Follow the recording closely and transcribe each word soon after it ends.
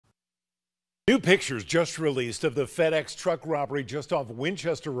New pictures just released of the FedEx truck robbery just off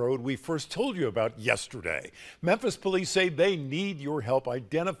Winchester Road we first told you about yesterday. Memphis police say they need your help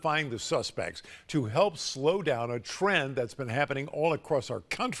identifying the suspects to help slow down a trend that's been happening all across our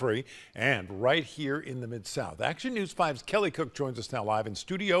country and right here in the Mid-South. Action News 5's Kelly Cook joins us now live in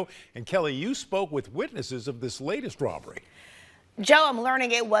studio. And Kelly, you spoke with witnesses of this latest robbery. Joe, I'm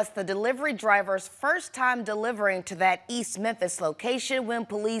learning it was the delivery driver's first time delivering to that East Memphis location when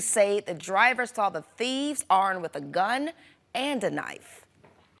police say the driver saw the thieves armed with a gun and a knife.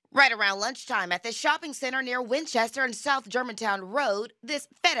 Right around lunchtime at the shopping center near Winchester and South Germantown Road, this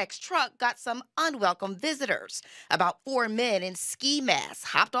FedEx truck got some unwelcome visitors. About 4 men in ski masks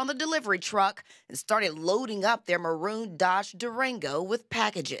hopped on the delivery truck and started loading up their maroon Dodge Durango with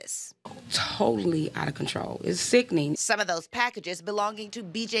packages. Totally out of control. It's sickening. Some of those packages belonging to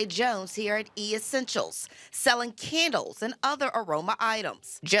B.J. Jones here at E Essentials, selling candles and other aroma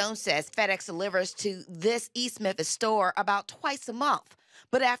items. Jones says FedEx delivers to this East Memphis store about twice a month.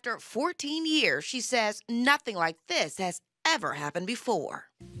 But after 14 years, she says nothing like this has ever happened before.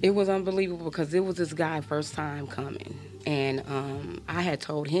 It was unbelievable because it was this guy first time coming. And I had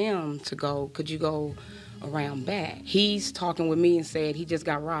told him to go, could you go around back? He's talking with me and said he just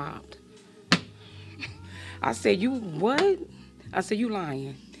got robbed. I said, you what? I said, you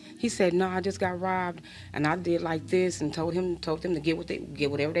lying. He said, no, I just got robbed, and I did like this and told them to get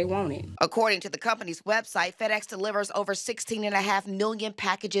whatever they wanted. According to the company's website, FedEx delivers over 16.5 million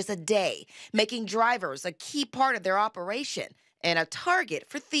packages a day, making drivers a key part of their operation and a target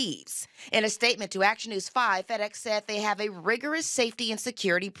for thieves. In a statement to Action News 5, FedEx said they have a rigorous safety and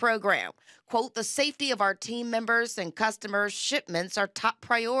security program. Quote, the safety of our team members and customers' shipments are top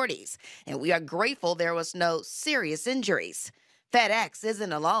priorities, and we are grateful there was no serious injuries. FedEx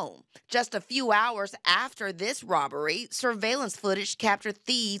isn't alone. Just a few hours after this robbery, surveillance footage captured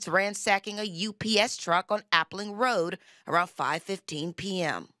thieves ransacking a UPS truck on Appling Road around 5:15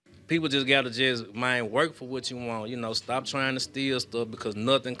 p.m. People just got to just, man, work for what you want. You know, stop trying to steal stuff because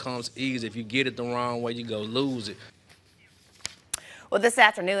nothing comes easy. If you get it the wrong way, you go lose it. Well, this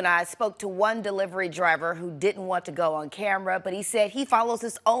afternoon, I spoke to one delivery driver who didn't want to go on camera, but he said he follows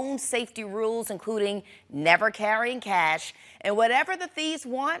his own safety rules, including never carrying cash, and whatever the thieves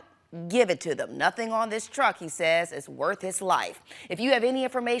want, give it to them. Nothing on this truck, he says, is worth his life. If you have any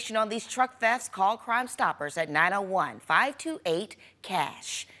information on these truck thefts, call Crime Stoppers at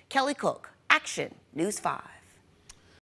 901-528-CASH. Kelly Cook, Action News 5.